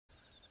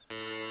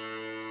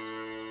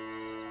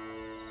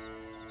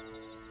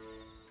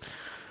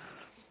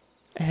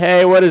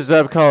Hey, what is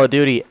up, Call of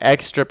Duty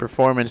Extra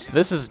Performance?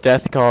 This is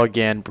DeathCall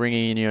again,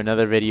 bringing you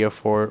another video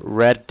for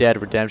Red Dead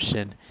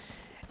Redemption.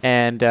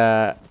 And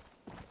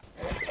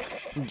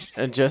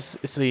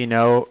just so you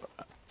know,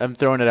 I'm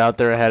throwing it out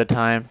there ahead of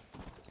time.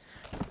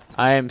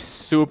 I am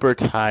super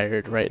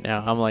tired right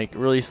now. I'm like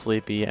really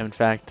sleepy. In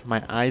fact,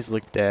 my eyes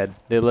look dead.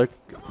 They look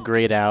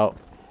grayed out.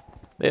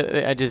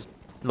 I just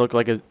look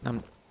like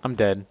I'm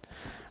dead.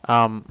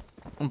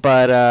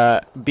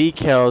 But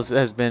Bkellzz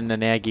has been a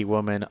naggy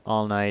woman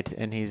all night,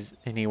 and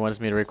he wants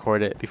me to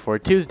record it before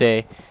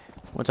Tuesday.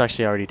 Well, it's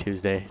actually already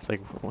Tuesday. It's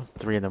like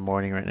 3 in the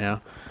morning right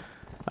now.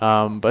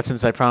 But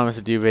since I promised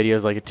to do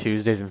videos like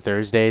Tuesdays and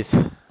Thursdays,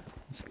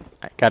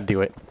 I gotta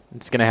do it.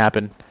 It's gonna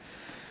happen.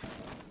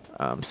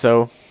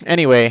 So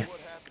anyway,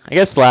 I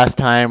guess last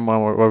time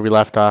where we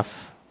left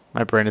off,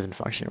 my brain isn't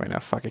functioning right now.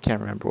 Fuck, I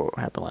can't remember what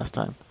happened last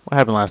time. What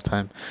happened last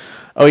time?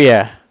 Oh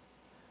yeah.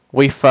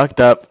 We fucked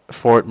up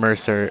Fort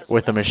Mercer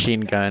with a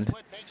machine gun.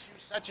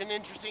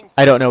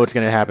 I don't know what's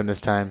going to happen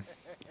this time.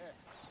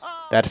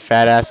 That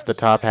fat ass with the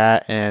top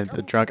hat and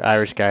the drunk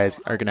Irish guys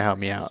are going to help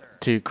me out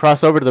to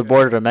cross over to the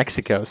border to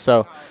Mexico.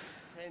 So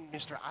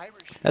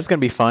that's going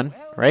to be fun,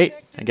 right?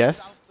 I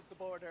guess.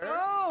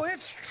 Oh,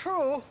 it's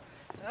true.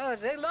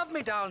 They love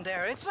me down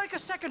there. It's like a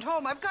second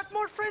home. I've got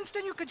more friends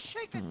than you could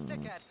shake a stick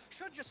at,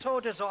 should you so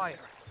desire.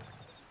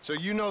 So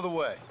you know the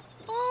way?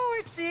 Oh,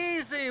 it's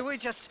easy. We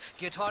just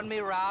get on me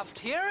raft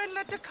here and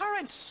let the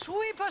current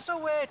sweep us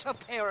away to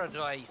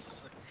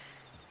paradise.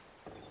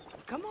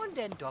 Come on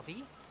then,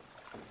 Dovey.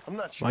 I'm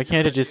not sure. Why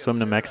can't I just swim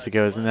to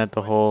Mexico? Isn't that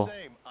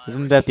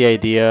the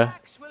idea?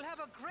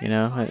 You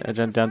know,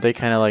 don't they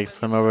kind of like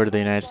swim over to the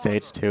United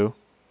States too?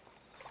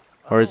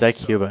 Or is that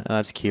Cuba? No,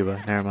 that's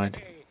Cuba. Never mind.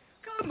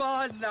 Come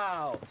on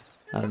now.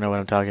 I don't know what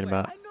I'm talking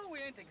about. I know we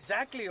ain't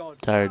exactly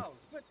old Tired. pals,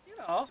 but you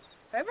know,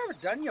 have I ever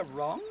done you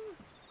wrong?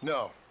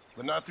 No,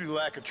 but not through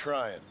lack of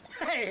trying.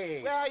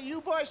 Hey. Well,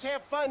 you boys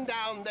have fun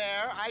down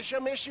there. I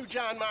shall miss you,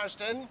 John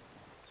Marston.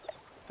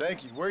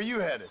 Thank you. Where are you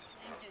headed?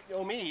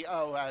 Oh, me?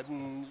 Oh,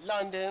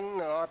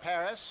 London or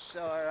Paris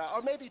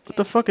or maybe. What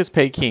the fuck is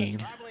Peking?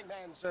 Traveling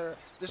man, sir.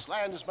 This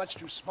land is much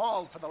too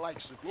small for the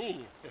likes of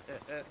me.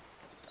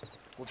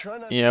 We'll try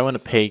not. Yeah, I went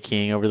to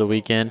Peking over the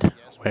weekend.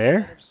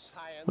 Where?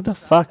 What the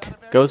fuck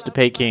goes to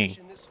Peking?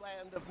 In this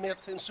land of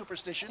myth and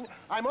superstition,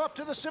 I'm off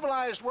to the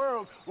civilized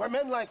world where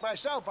men like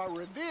myself are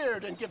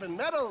revered and given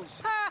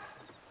medals. Ha!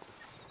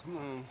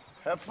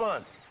 Have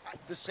fun.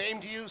 The same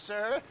to you,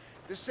 sir.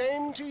 The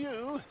same to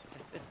you.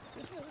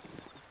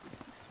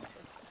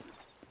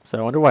 So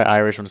I wonder why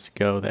Irish wants to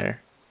go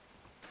there.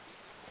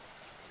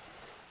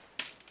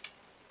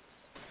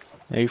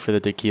 Maybe for the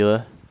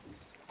tequila.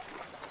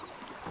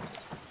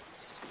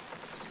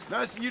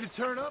 Nice of you to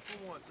turn up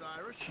for once,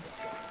 Irish.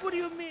 What do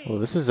you mean? Well,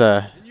 this is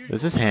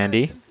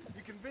handy.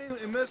 You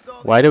conveniently missed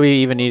all Why do we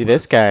even need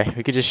this guy?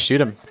 We could just shoot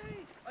him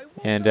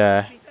and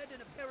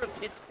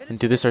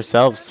do this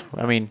ourselves.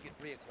 I mean,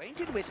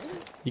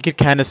 you could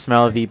kind of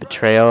smell the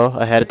betrayal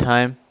ahead of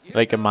time,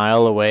 like a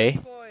mile away.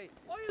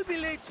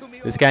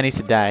 This guy needs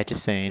to die,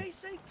 just saying.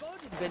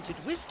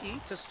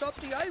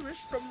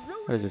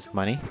 What is this,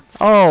 money?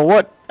 Oh,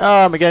 what?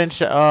 Oh, I'm getting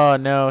shot. Oh,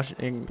 no.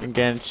 I'm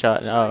getting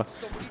shot. No.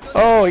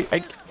 Oh,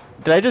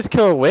 did I just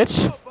kill a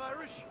witch?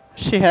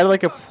 She had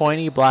like a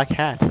pointy black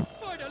hat.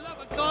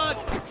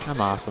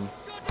 I'm awesome.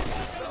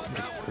 I'm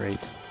just great.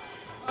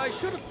 I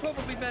should have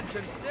probably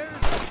mentioned there's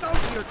a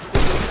bounty or two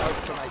out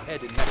from my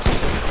head in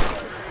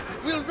Mexico.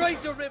 We'll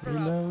ride the river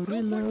out.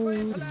 Don't put fire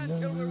to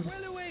land till we're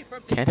well away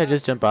from the Can't I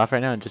just jump off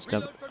right now and just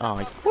jump? Oh,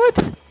 like,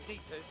 what?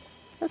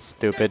 That's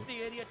stupid.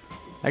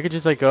 I could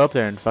just like go up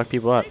there and fuck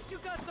people up. You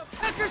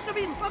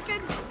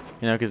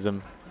know, because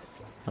I'm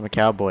a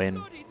cowboy and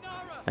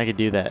I could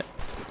do that.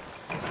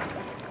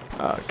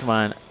 Oh, come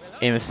on.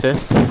 Aim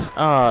assist.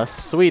 Oh,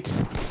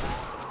 sweet.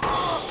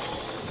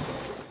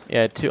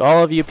 Yeah, to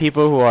all of you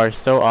people who are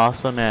so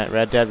awesome at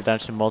Red Dead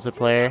Redemption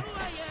multiplayer,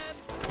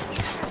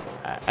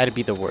 I'd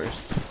be the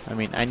worst. I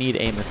mean, I need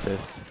aim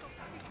assist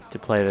to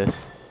play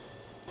this.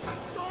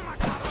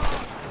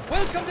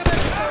 Welcome to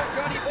Mexico,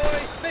 Johnny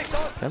boy. Make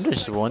off. I'm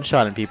just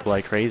one-shotting people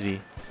like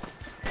crazy.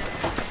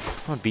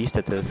 I'm a beast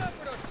at this.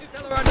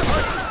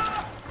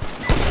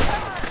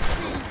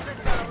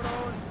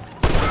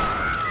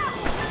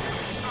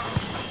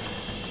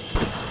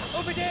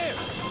 Over there.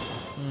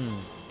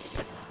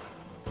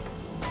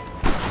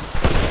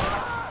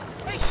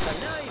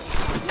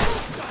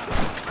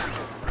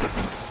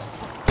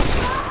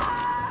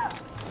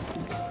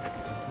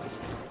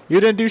 You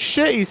didn't do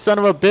shit, you son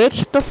of a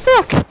bitch! The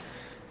fuck?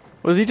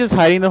 Was he just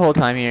hiding the whole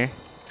time here?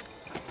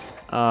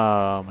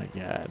 Oh my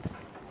god.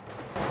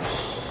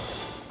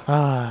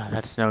 Ah,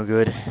 that's no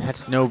good.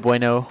 That's no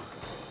bueno.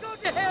 Go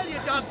to hell, you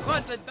Don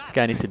Frontland. This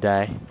guy needs to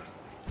die.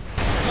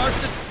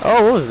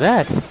 Oh, what was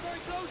that?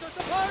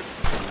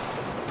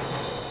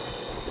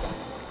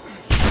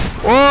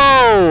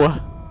 Whoa!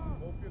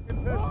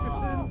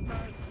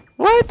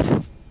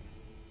 What?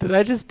 Did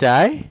I just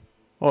die?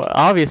 Well,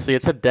 obviously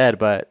it said dead,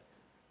 but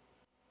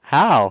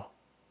how?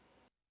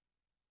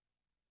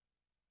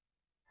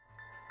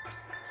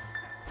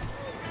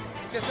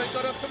 Guess I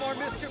got up to more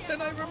mischief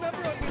than I remember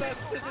on my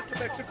last visit to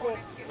Mexico.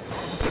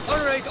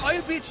 Alright,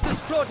 I'll beach this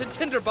floating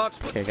tinderbox.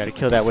 Okay, gotta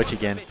kill that witch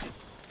again.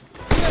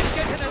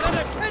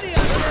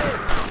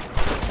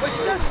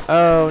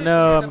 Oh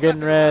no, I'm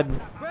getting red.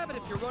 Grab it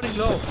if you're running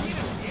low.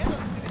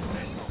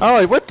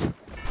 Oh, what?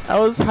 I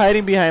was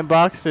hiding behind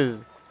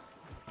boxes.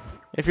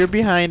 If you're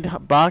behind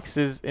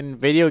boxes in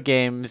video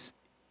games,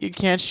 you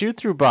can't shoot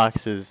through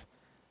boxes.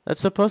 That's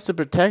supposed to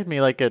protect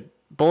me like a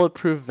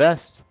bulletproof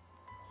vest.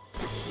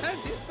 Oh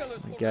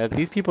my God,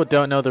 these people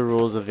don't know the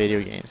rules of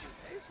video games.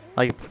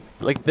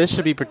 Like this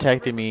should be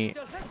protecting me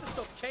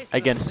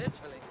against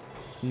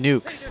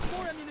nukes.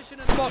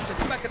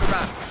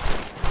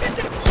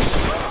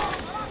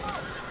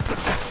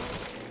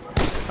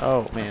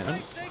 Oh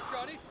man.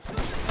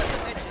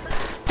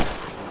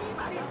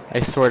 I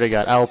swear to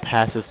God, I'll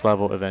pass this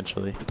level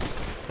eventually.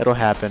 It'll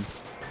happen.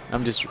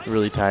 I'm just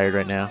really tired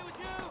right now.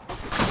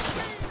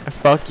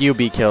 Fuck you,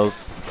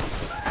 Bkellzz.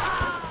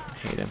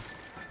 I hate him.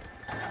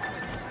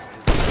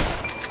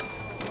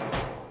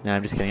 Nah,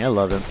 I'm just kidding. I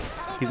love him.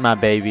 He's my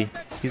baby.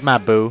 He's my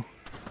boo.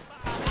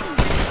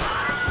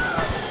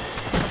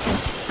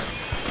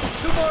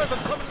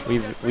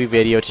 We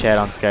video chat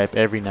on Skype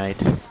every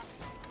night.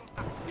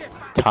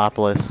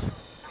 Topless.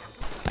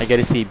 I get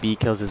to see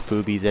Bkellzz'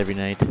 boobies every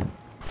night.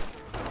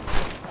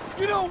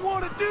 You don't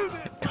want to do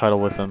this. Cuddle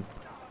with him.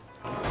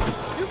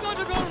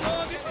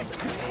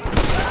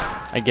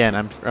 Again,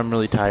 I'm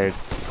really tired.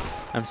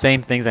 I'm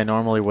saying things I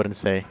normally wouldn't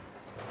say.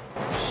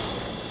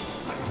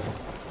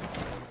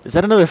 Is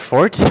that another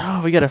fort?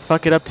 Oh, we gotta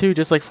fuck it up too,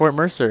 just like Fort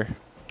Mercer.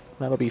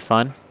 That'll be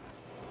fun.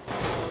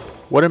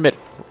 What a minute.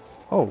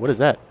 Oh, what is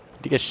that?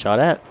 Did you get shot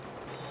at?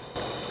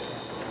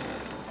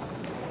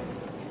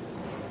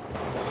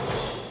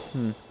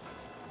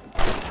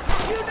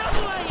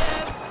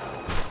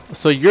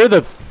 So you're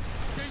the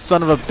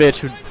son of a bitch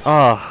who...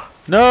 Oh,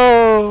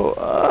 no!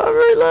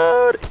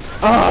 Reload!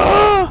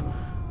 Oh!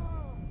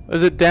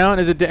 Is it down?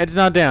 Is it? It's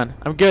not down.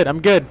 I'm good.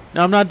 I'm good.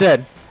 No, I'm not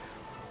dead.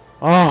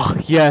 Oh,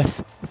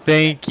 yes.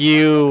 Thank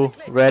you,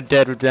 Red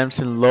Dead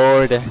Redemption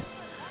Lord.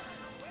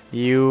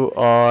 You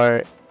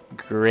are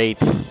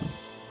great.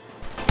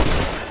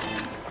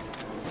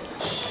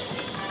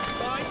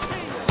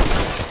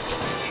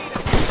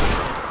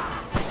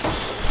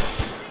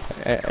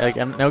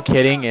 I'm no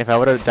kidding. If I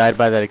would have died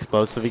by that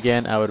explosive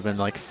again, I would have been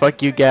like,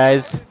 fuck you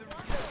guys.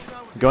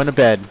 I'm going to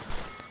bed.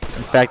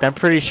 In fact, I'm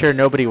pretty sure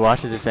nobody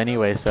watches this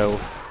anyway, so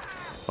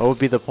what would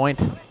be the point?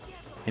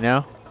 You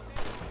know?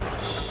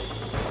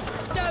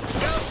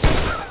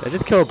 Did I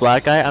just kill a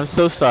black guy? I'm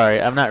so sorry.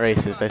 I'm not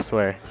racist, I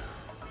swear.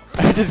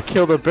 I just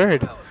killed a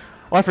bird.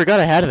 Oh, I forgot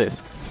I had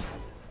this.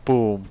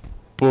 Boom.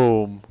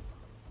 Boom.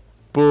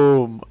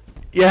 Boom.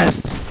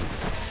 Yes!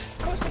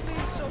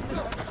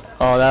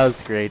 Oh, that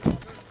was great.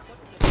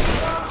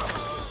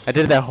 I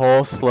did that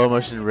whole slow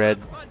motion red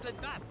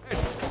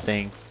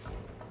thing.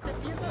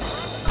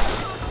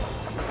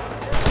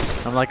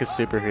 I'm like a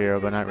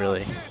superhero, but not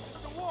really.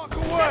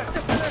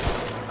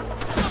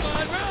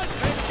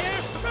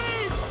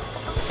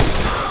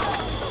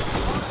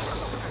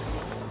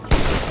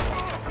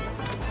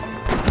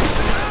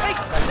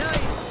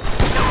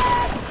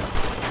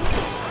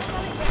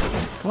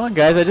 Come on,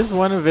 guys, I just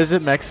want to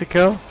visit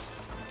Mexico.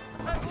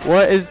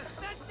 What is...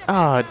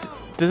 Oh,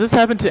 does this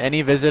happen to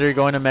any visitor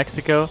going to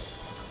Mexico?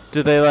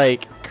 Do they,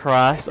 like,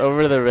 cross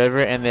over the river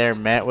and they're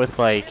met with,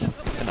 like,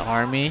 an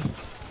army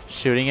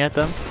shooting at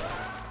them?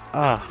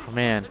 Oh,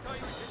 man.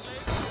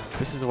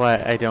 This is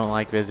why I don't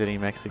like visiting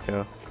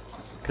Mexico.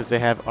 Because they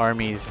have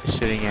armies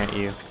shooting at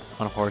you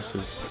on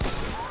horses.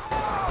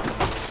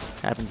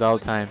 Happens all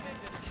the time.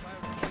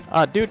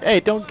 Oh, dude,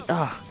 hey, don't...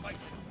 Oh.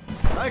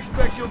 I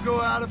expect you'll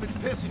go out of it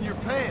pissing your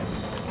pants.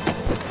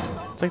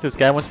 It's like this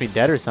guy wants me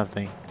dead or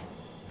something.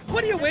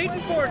 What are you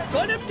waiting for?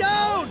 Gun him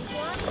down!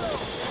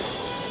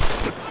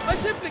 I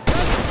simply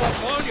can't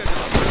stop all you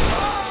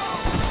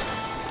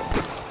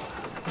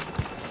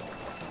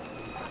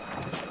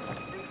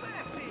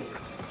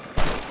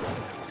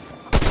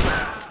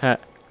Huh.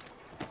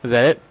 Is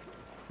that it?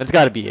 That's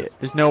gotta be it.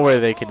 There's nowhere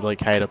they could, like,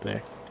 hide up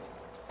there.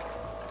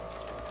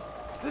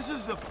 This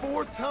is the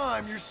 4th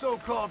time your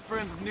so-called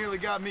friends have nearly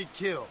got me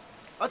killed.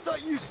 I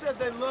thought you said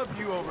they loved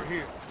you over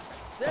here.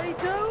 They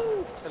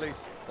do! At least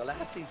the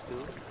lassies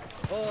do.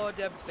 Oh,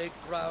 them big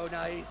brown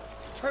eyes.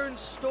 Turn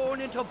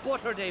stone into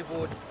butter they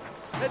would.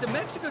 Hey, the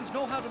Mexicans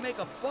know how to make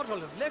a bottle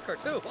of liquor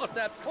too. What's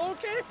that, poke?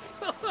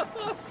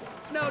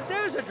 Now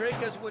there's a drink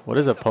as would... What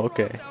is a poke?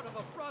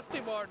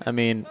 I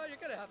mean,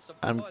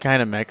 I'm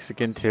kind of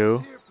Mexican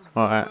too.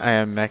 Well, I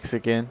am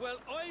Mexican. Well,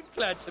 I'm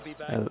glad to be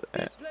back.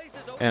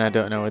 And I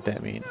don't know what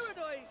that means.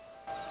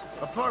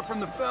 Apart from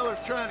the fellas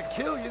trying to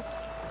kill you.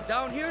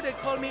 Down here they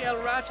call me El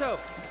Rato,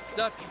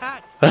 the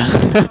cat.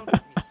 I'm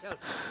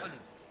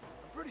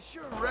pretty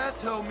sure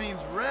rato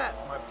means rat,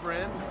 my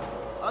friend.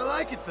 I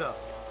like it though.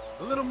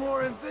 A little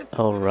more inventive.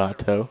 El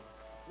Rato.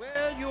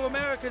 Well, you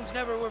Americans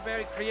never were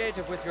very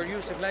creative with your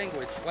use of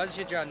language, was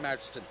you, John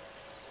Marston?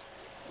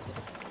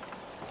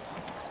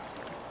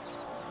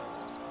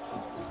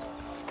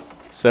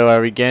 So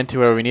are we getting to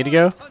where we need to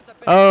go?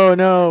 Oh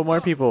no,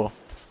 more people.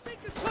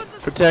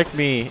 Protect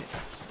me.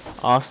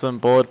 Awesome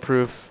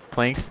bulletproof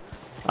planks.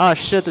 Oh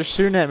shit, they're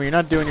shooting at me. You're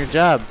not doing your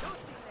job.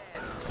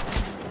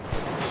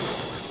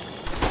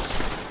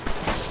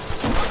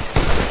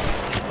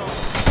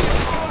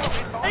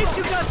 Ain't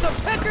you got some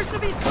peckers to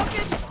be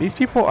sucking? These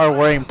people are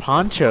wearing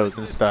ponchos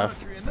and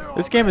stuff.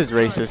 This game is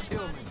racist.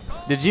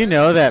 Did you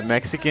know that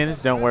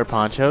Mexicans don't wear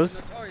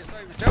ponchos?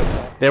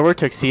 They wear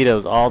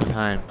tuxedos all the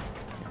time.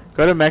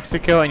 Go to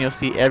Mexico and you'll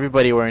see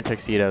everybody wearing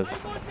tuxedos.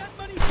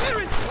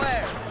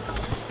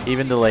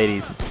 Even the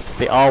ladies.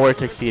 They all wear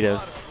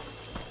tuxedos.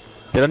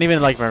 They don't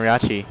even like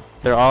mariachi.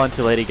 They're all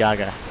into Lady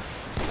Gaga.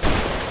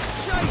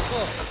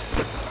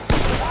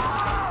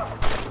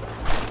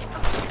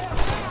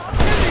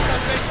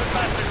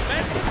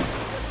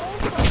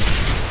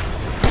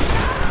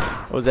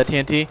 What was that,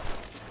 TNT?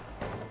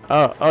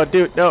 Oh,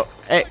 dude, no.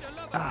 Hey.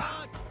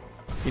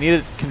 You need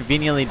to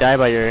conveniently die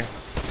by your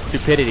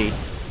stupidity.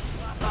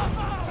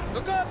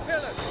 Look up,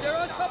 Pillar. They're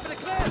on top of the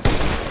cliff.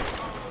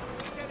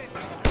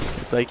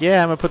 It's like,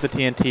 yeah, I'm gonna put the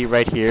TNT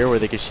right here where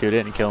they could shoot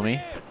it and kill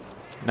me.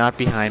 Not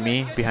behind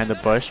me, behind the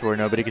bush where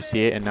nobody could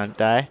see it and not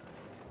die.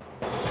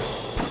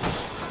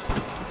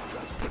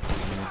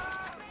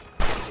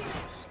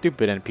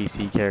 Stupid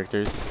NPC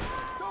characters.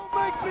 Don't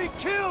make me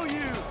kill you!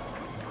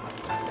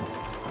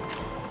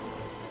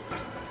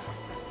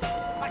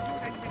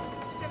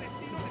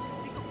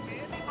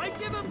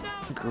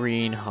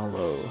 Green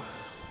Hollow.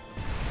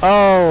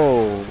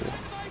 Oh!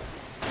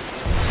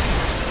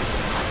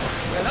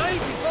 Well, I'll be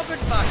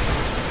fucking back.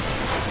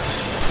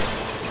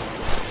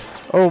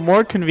 Oh,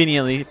 more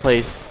conveniently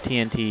placed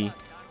TNT.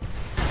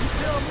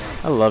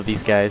 I love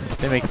these guys.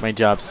 They make my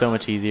job so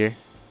much easier.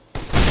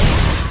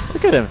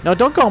 Look at him. No,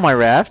 don't go on my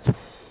raft.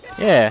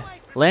 Yeah,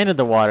 land in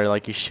the water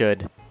like you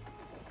should.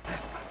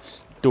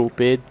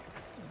 Stupid.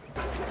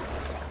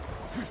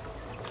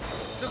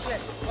 Look there,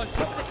 on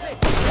top of the cliff.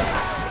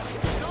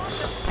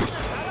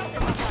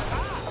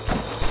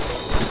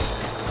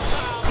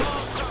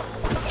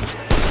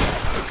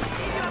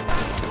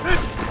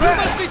 You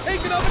must be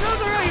thinking of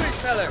another Irish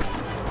feller.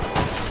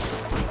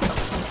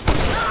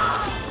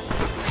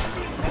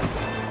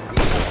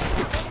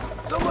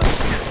 So much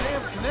for your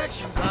damn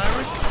connections,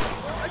 Irish.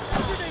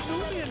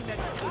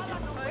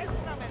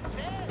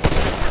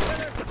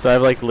 So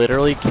I've like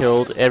literally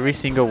killed every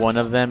single one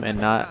of them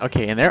and not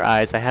okay. In their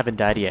eyes, I haven't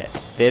died yet.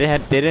 They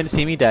didn't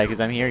see me die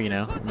because I'm here, you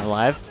know, I'm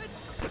alive.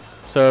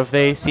 So if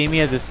they see me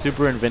as a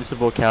super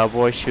invincible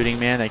cowboy shooting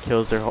man that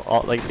kills their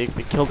whole they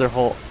killed their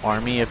whole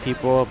army of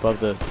people above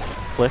the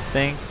cliff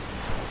thing,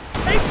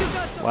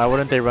 why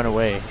wouldn't they run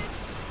away?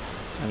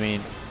 I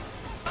mean,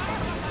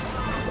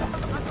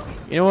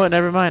 you know what?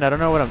 Never mind. I don't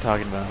know what I'm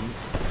talking about. I'm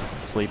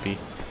sleepy.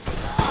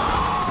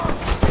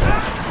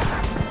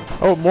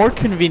 Oh, more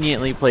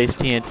conveniently placed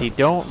TNT.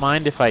 Don't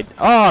mind if I...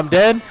 Oh, I'm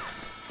dead.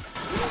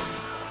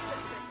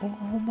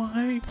 Oh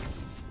my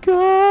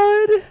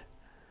god.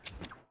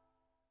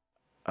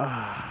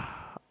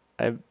 I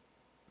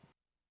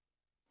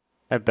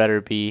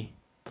better be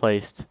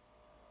placed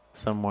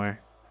somewhere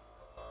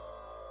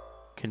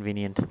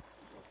convenient.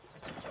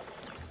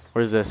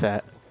 Where's this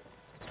at?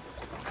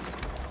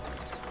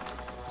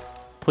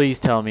 Please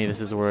tell me this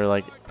is where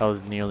like I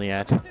was nearly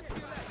at.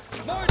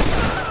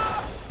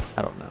 I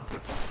don't know.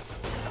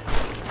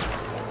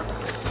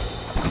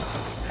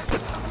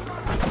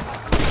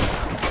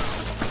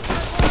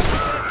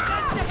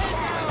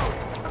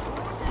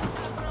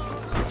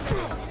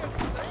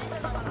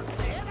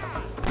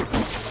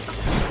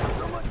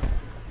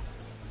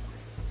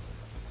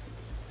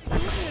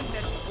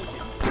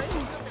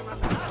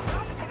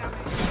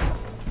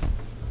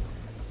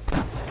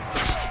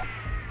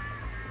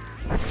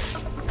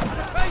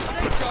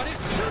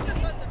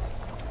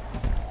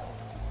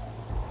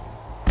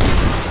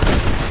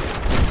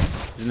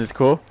 Isn't this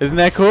cool? Isn't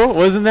that cool?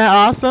 Wasn't that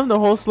awesome? The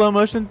whole slow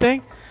motion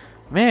thing?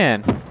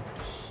 Man.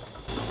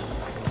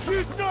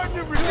 You're starting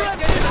to regret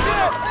Get this in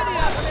shit!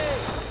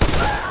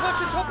 Watch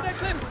the top of that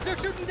cliff. They're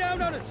shooting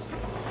down on us.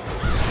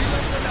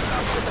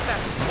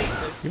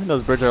 Even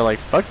those birds are like,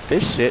 fuck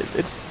this shit.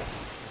 It's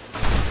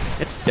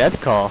death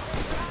call.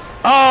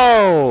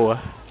 Oh!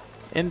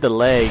 In the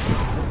leg.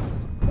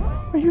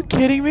 Are you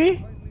kidding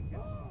me?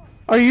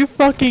 Are you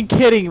fucking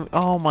kidding me?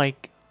 Oh my.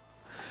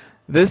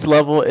 This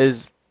level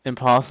is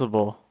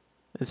impossible.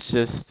 It's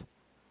just.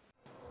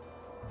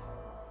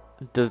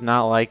 It does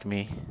not like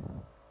me.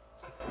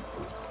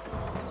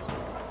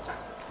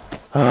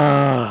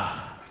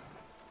 Ah.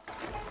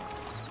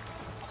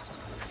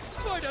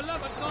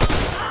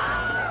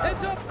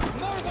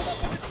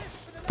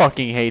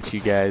 Fucking hate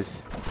you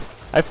guys.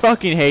 I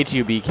fucking hate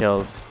you,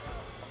 Bkellzz.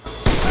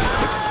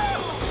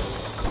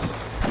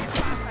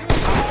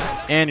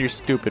 And your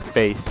stupid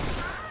face.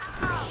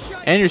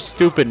 And your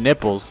stupid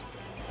nipples.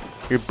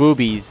 Your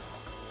boobies.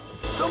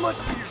 So much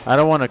for your... I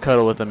don't want to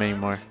cuddle with them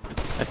anymore.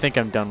 I think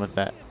I'm done with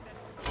that.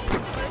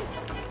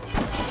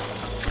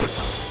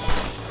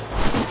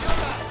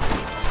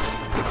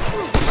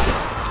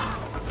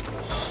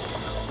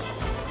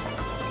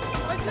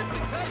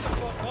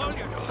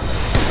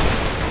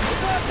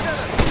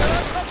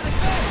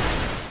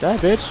 Die,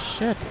 bitch.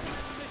 Shit.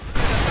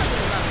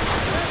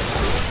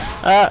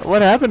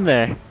 What happened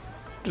there?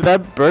 Did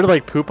that bird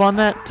like poop on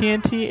that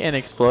TNT and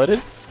exploded?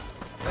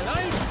 And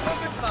I'm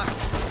coming back.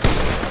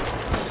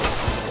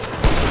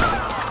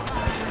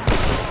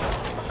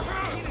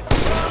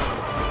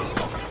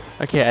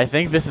 Okay, I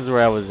think this is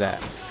where I was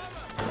at.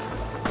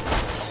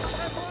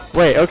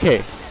 Wait,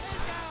 okay.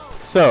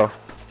 So,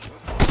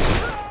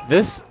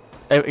 this,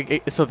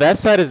 so that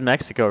side is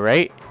Mexico,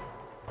 right?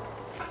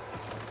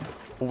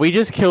 We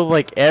just killed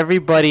like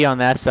everybody on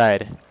that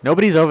side.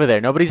 Nobody's over there.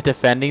 Nobody's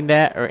defending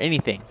that or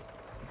anything.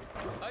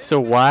 So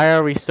why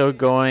are we still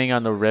going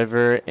on the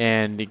river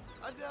and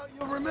I doubt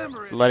you'll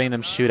remember it. letting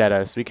them shoot at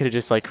us? We could have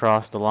just like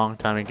crossed a long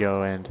time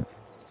ago and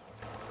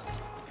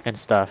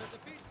stuff.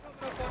 The beach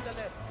coming up on the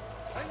left.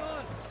 Hang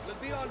on, we'll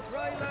be on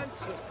dry land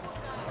soon.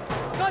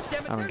 God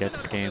damn it, I don't there's get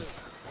this another game.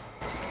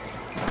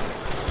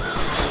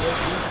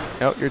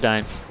 hill. Oh, you're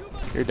dying.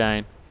 You're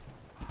dying.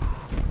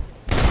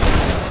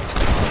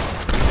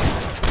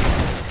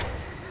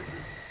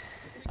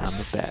 I'm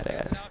a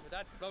badass. With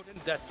that floating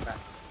death trap.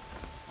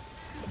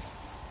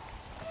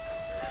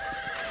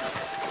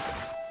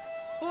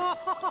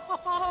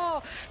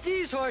 Oh,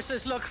 these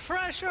horses look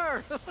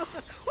fresher. Woo!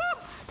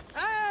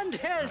 And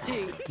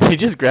healthy. Did he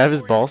just grab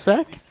his ball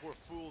sack? Poor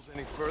fools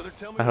any further.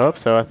 Tell me I hope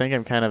so. I think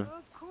I'm kind of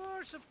Of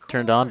course.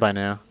 turned on by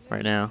now.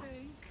 Right now.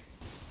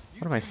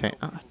 You What am I do saying?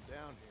 know people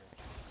down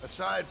here.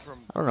 Aside from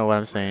I don't know what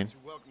I'm saying.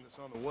 who welcomed us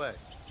on the way.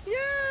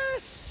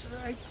 Yes,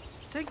 I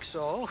think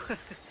so.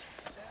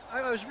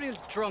 I was real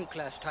drunk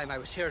last time I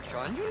was here,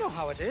 John. You know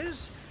how it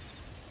is.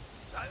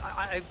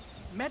 I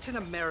met an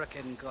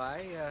American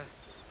guy,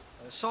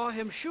 saw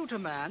him shoot a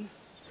man,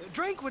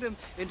 drank with him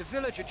in the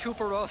village of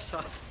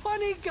Chuparosa.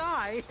 Funny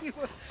guy.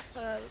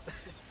 Or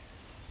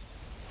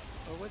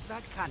was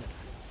that Canada?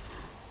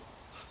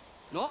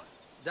 No,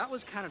 that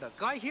was Canada.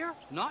 Guy here,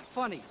 not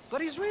funny,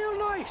 but he's real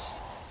nice.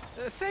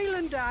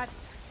 Failing that,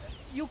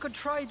 you could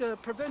try the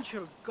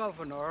provincial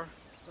governor,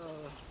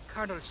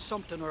 Colonel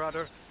something or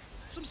other.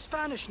 Some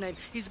Spanish name.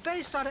 He's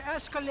based out of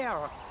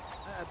Escalera.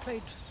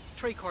 Played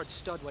three-chord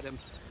stud with him.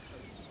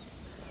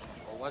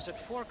 Or was it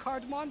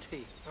four-chord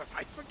Monty?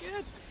 I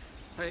forget.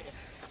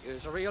 He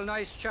was a real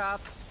nice chap.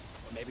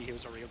 Or maybe he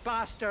was a real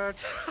bastard.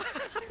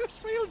 I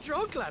was real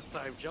drunk last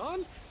time,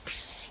 John.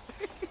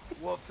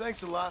 Well,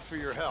 thanks a lot for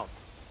your help.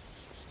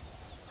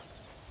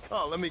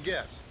 Oh, let me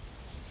guess.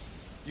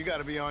 You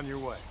gotta be on your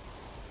way.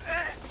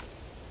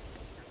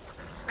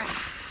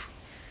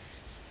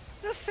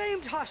 The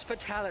famed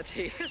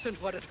hospitality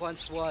isn't what it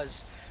once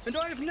was, and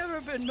I've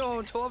never been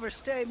known to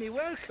overstay me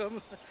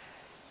welcome.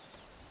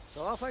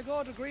 So off I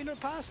go to greener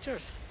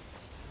pastures.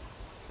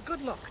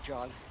 Good luck,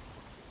 John.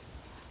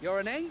 You're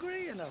an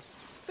angry and a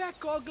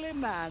feck ugly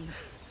man,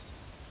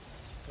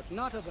 but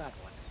not a bad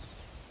one.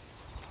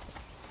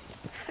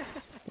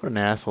 What an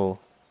asshole.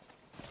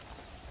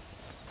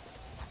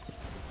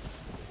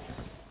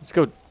 Let's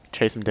go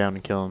chase him down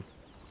and kill him.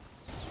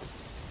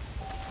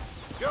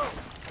 Go!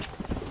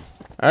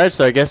 Alright,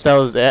 so I guess that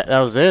was it. That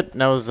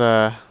was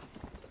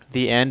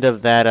the end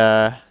of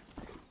that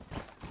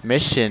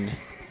mission.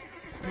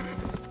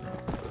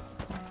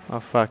 Oh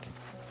fuck.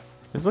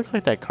 This looks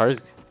like that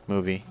Cars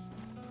movie.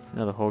 You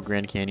know, the whole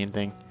Grand Canyon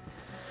thing.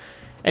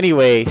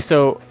 Anyway,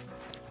 so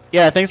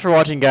yeah, thanks for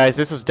watching, guys.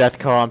 This was Death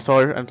Call.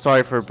 I'm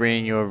sorry for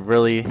bringing you a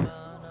really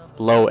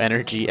low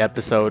energy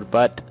episode,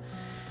 but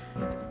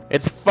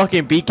it's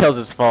fucking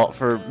Bkellzz' fault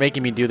for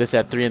making me do this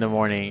at 3 in the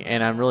morning,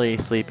 and I'm really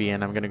sleepy,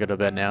 and I'm gonna go to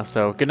bed now.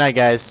 So good night,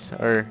 guys,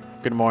 or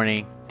good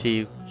morning to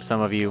you,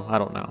 some of you. I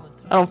don't know.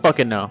 I don't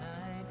fucking know.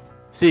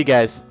 See you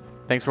guys.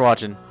 Thanks for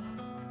watching.